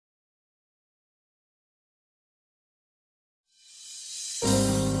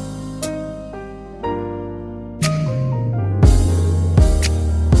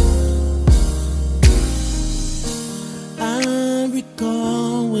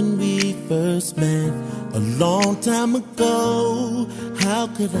when we first met a long time ago. How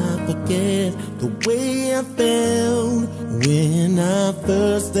could I forget the way I felt when I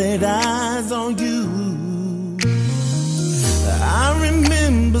first laid eyes on you? I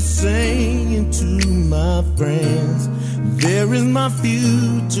remember saying to my friends, there is my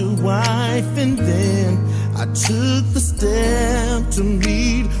future wife, and then I took the step to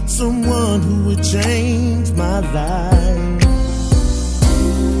meet someone who would change my life.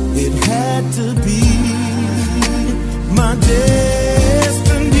 It had to be my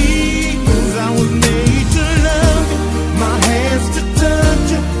destiny, 'cause I was made to love you, my hands to touch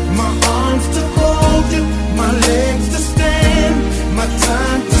you, my arms to hold you, my legs to stand, my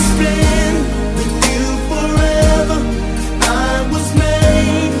time to spend with you forever. I was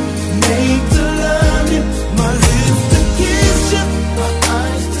made to love you, my lips to kiss you, my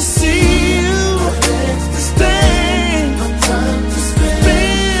eyes to see you, my legs to stand, my time to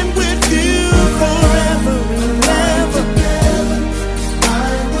spend with you forever and ever.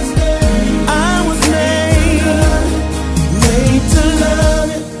 I was made to love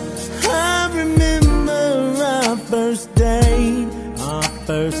you. I remember our first date, our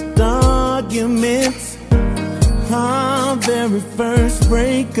first arguments, our very first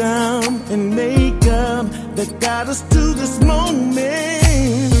breakup and makeup that got us to this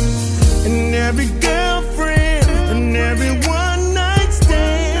moment. And every girlfriend and every one night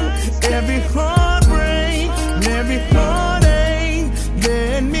stand, every heartbreak and every heartache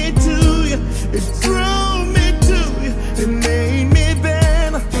led me to you. It drove me to you. It made me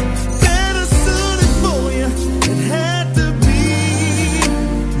better, better suited for you. It had to be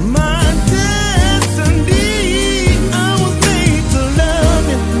my destiny. I was made to love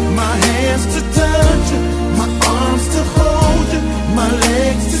you, my hands to touch you, my arms to hold you, my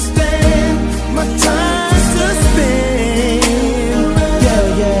legs to stand, my time to spend. Yeah,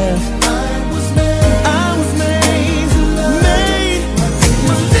 yeah. I was made,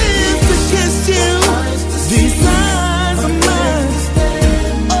 my lips to kiss you, these eyes are mine.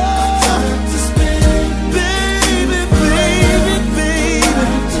 Oh, baby, baby, baby,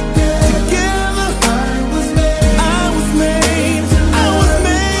 together I was made to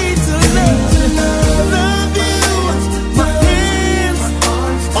love you, my hands,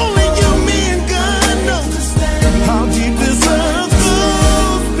 only you, me and God know how deep this love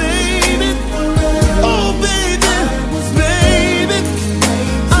goes, baby. Oh, baby, baby,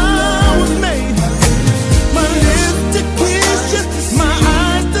 I was made, my lips to kiss you, my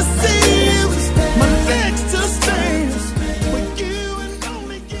eyes to see you, my legs to stand with you and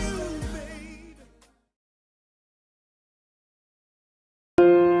only you, baby.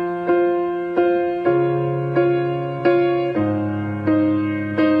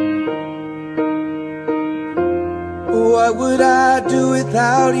 What would I do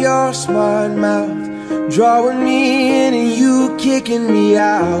without your smart mouth, drawing me in and you kicking me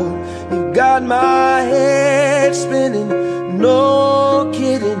out? You got my head spinning, no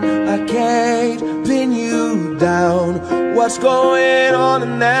kidding, I can't pin you down. What's going on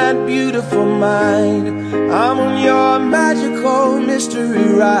in that beautiful mind? I'm on your magical mystery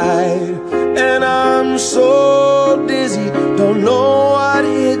ride, and I'm so dizzy, don't know what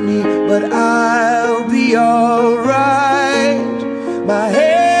hit me, but I'll be alright. My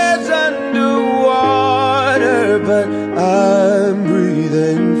head's underwater, but I'm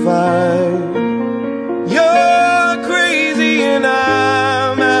breathing fine. You're crazy and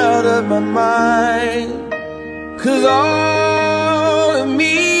I'm out of my mind, 'cause all of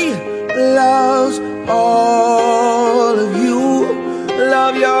me loves all of you.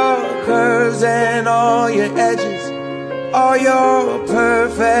 Love your curves and all your edges, all your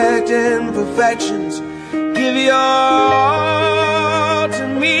perfect imperfections. Give your all to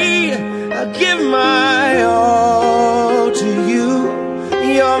me, I give my all to you.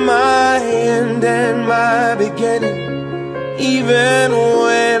 You're my end and my beginning. Even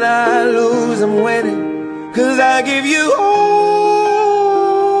when I lose, I'm winning, 'cause I give you all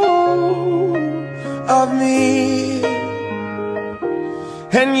of me,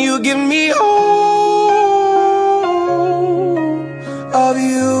 and you give me all of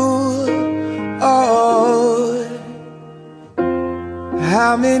you. Oh,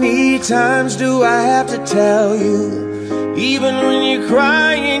 how many times do I have to tell you, even when you're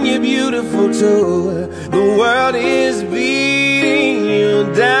crying, you're beautiful too. The world is beating you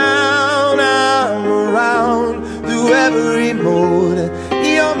down, I'm around through every mood.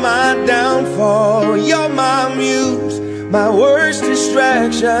 You're my downfall, you're my muse, my worst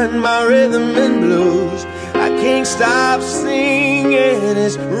distraction, my rhythm and blues. I can't stop singing,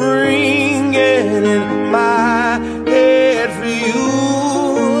 it's ringing in my head for you.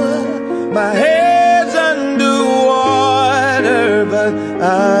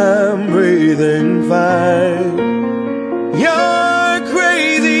 I'm breathing fine. You're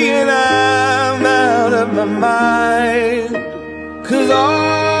crazy and I'm out of my mind. 'Cause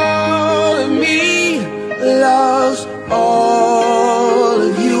all of me loves all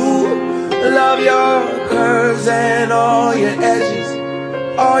of you. Love your curves and all your edges,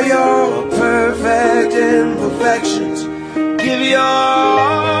 all your perfect imperfections. Give your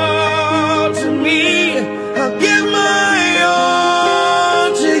all to me, I'll give my all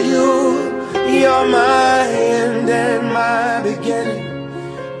to you. You're my end and my beginning.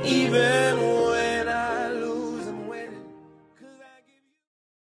 Even when I lose, I'm winning. 'Cause I give you.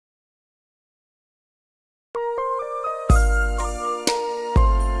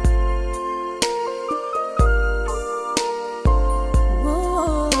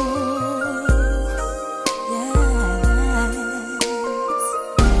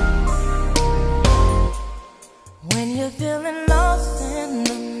 Feeling lost in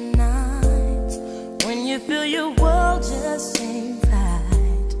the night, when you feel your world just ain't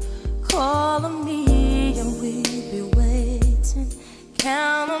right, call on me and we'll be waiting.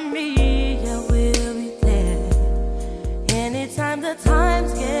 Count on me and we'll be there. Anytime the times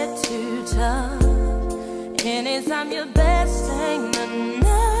get too tough, anytime your best ain't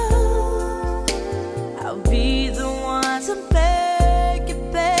enough, I'll be the one to make it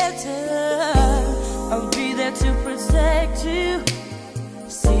better. I'll be there to protect you,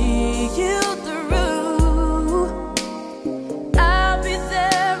 see you through. I'll be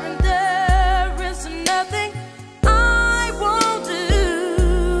there and there is nothing I won't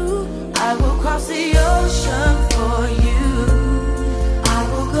do. I will cross the ocean for you. I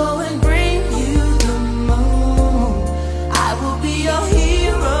will go and bring you the moon. I will be your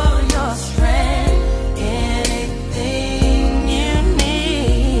hero, your strength, anything you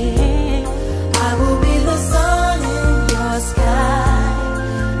need. I will be the sun in your sky.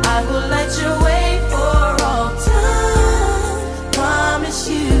 I will light your way for all time. Promise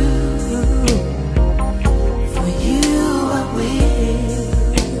you, for you I will.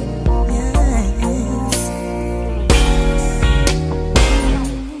 Yes.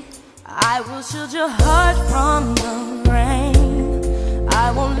 I will shield your heart from the rain. I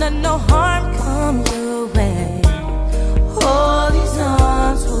won't let no harm come your way. All these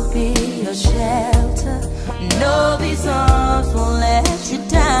arms will be your shelter. No, these arms won't let you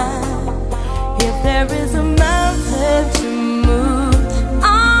down. If there is a mountain to move,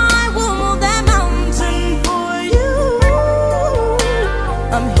 I will move that mountain for you.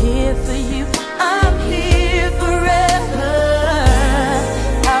 I'm here for you, I'm here forever.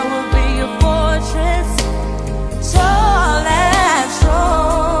 I will be your fortress, tall and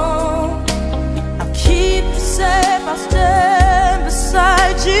strong. I'll keep you safe, I'll stand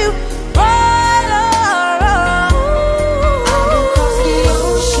beside you.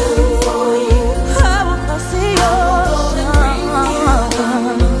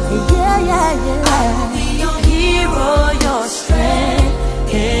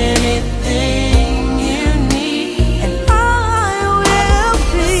 Anything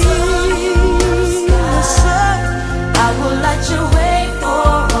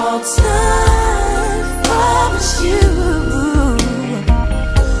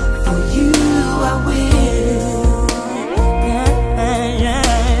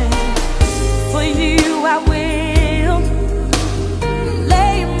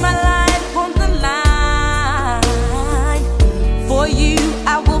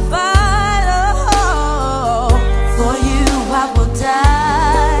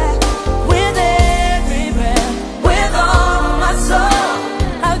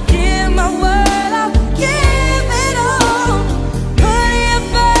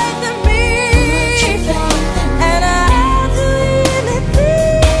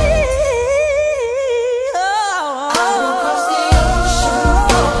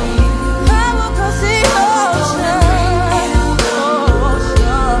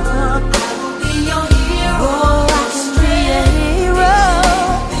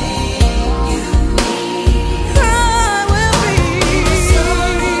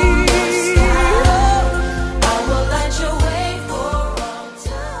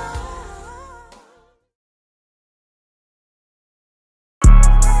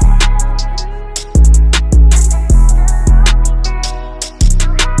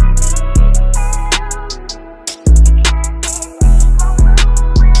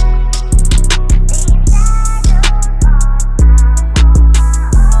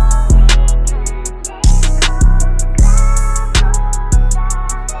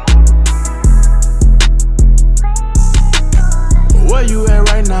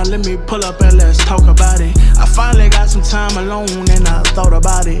now let me pull up and let's talk about it. I finally got some time alone and I thought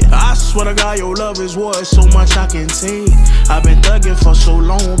about it. I swear to God, your love is worth so much I can take. I've been thugging for so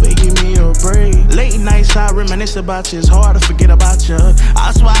long, but give me a break. Late nights I reminisce about you, it's hard to forget about you.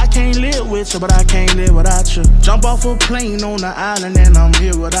 I swear I can't live with you, but I can't live without you. Jump off a plane on the island and I'm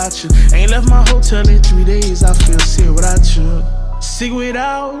here without you. Ain't left my hotel in 3 days, I feel sick without you. Sick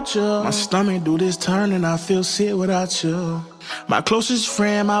without you. My stomach do this turn and I feel sick without you. My closest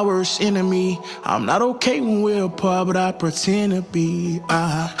friend, my worst enemy. I'm not okay when we're apart, but I pretend to be.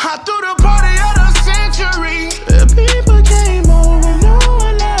 I threw the party of the century. The people came over, no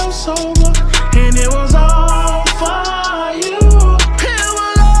one else over, and it was all for you. It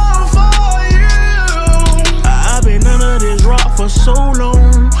was all for you. I've been under this rock for so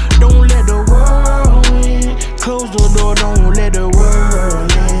long. Don't let the world in. Close the door, don't let the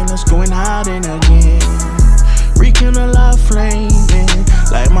world in. Let's go and hiding again. Rekindle our flaming,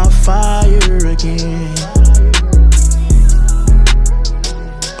 like my fire again.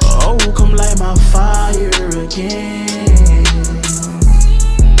 Oh, come light my fire again.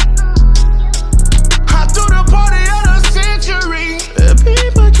 I threw the party of the century. The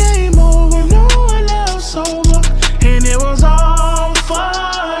people came over, no one else over, and it was all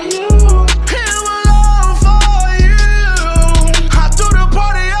for you. It was all for you. I threw the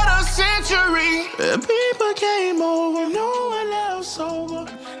party of the century. The people came over, no one else over,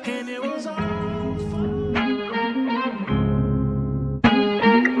 and it was all for you.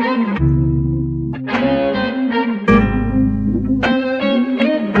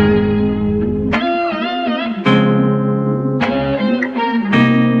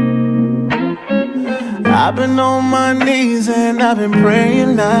 I've been on my knees and I've been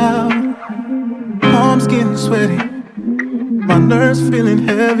praying now. Arms getting sweaty, my nerves feeling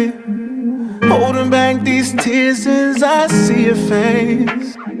heavy, holding back these tears as I see your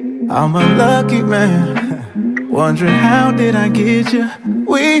face. I'm a lucky man, wondering how did I get you.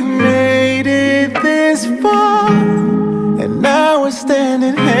 We made it this far, and now we're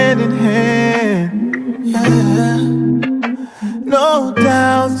standing hand in hand. Yeah. No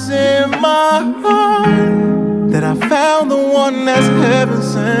doubts in my heart that I found the one that's heaven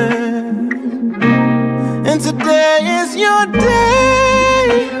sent. And today is your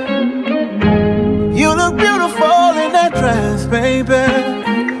day. You look beautiful in that dress, baby.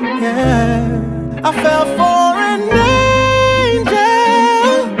 Yeah, I fell for an angel.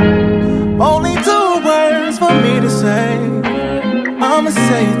 Only 2 words for me to say. I'ma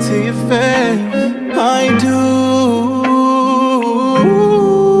say it to your face. I do.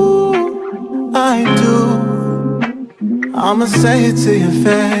 I do. I'ma say it to your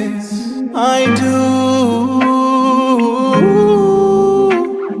face. I do.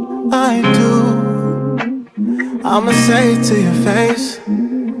 I do. I'ma say it to your face.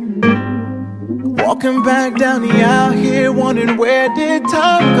 Walking back down the aisle here, wondering where did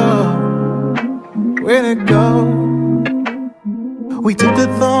time go? Where'd it go? We took the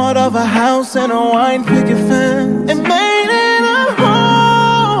thought of a house and a wine picket fence and made it a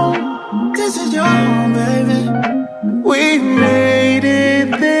home. This is your home, baby. We made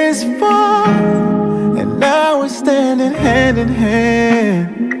it this far, and now we're standing hand in hand.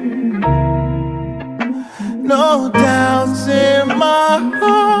 No doubts in my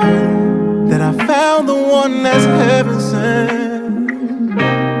heart that I found the one that's heaven sent.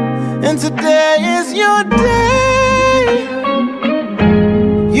 And today is your day.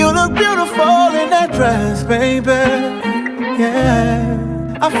 You look beautiful in that dress, baby. Yeah,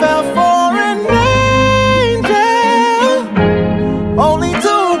 I fell for an angel. Only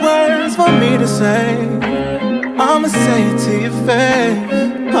 2 words for me to say. I'ma say it to your face.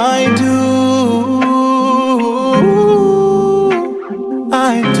 I do. I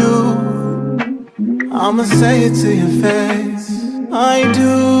do. I'ma say it to your face. I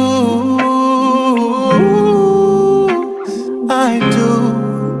do. I do.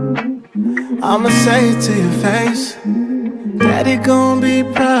 I'ma say it to your face. Daddy gon' be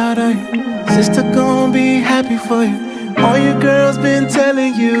proud of you. Sister gon' be happy for you. All your girls been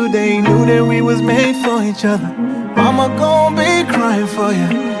telling you they knew that we was made for each other. Mama gon' be crying for you.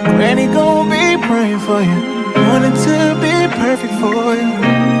 Granny gon' be praying for you. Wanting to be perfect for you.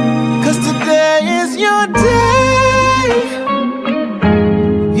 Cause today is your day.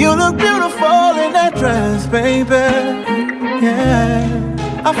 You look beautiful in that dress, baby. Yeah,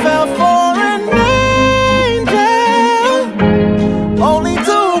 I fell for an angel. Only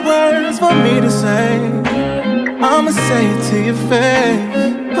 2 words for me to say. I'ma say it to your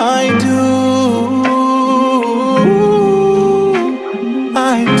face. I do.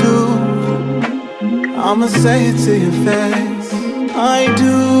 I do. I'ma say it to your face. I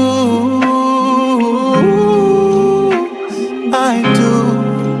do.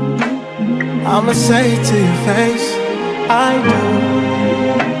 I'ma say it to your face, I do.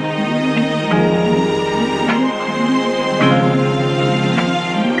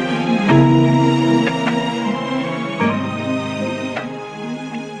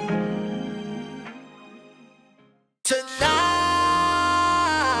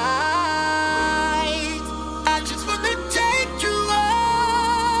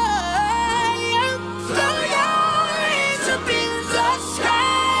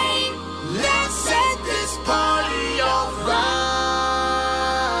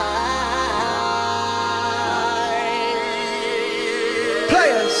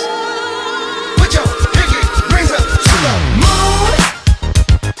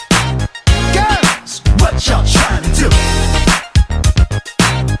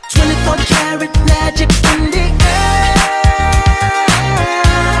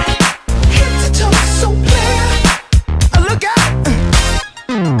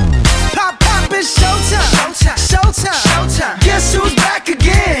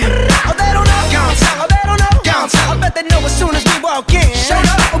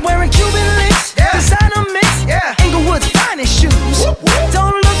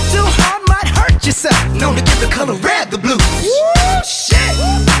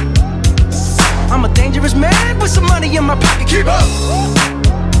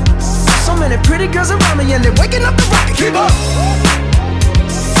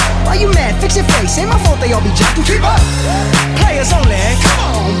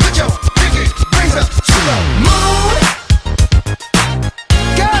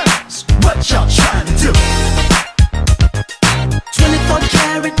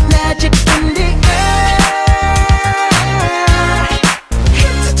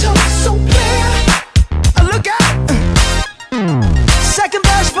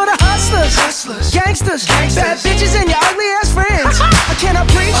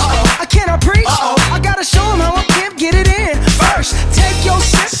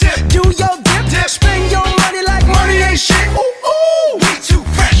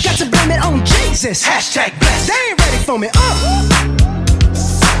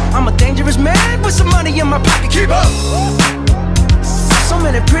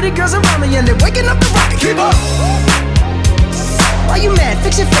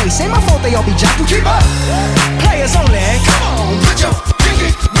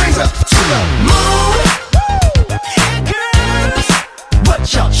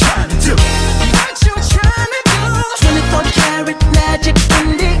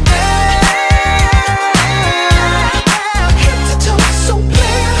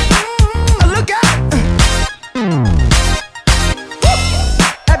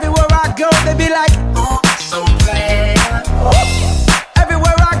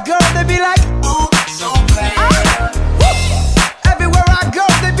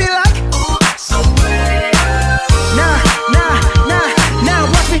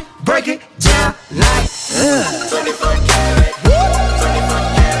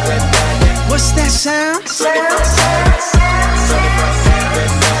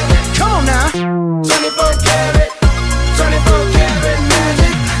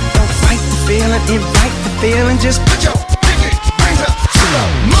 Invite the feeling, just put your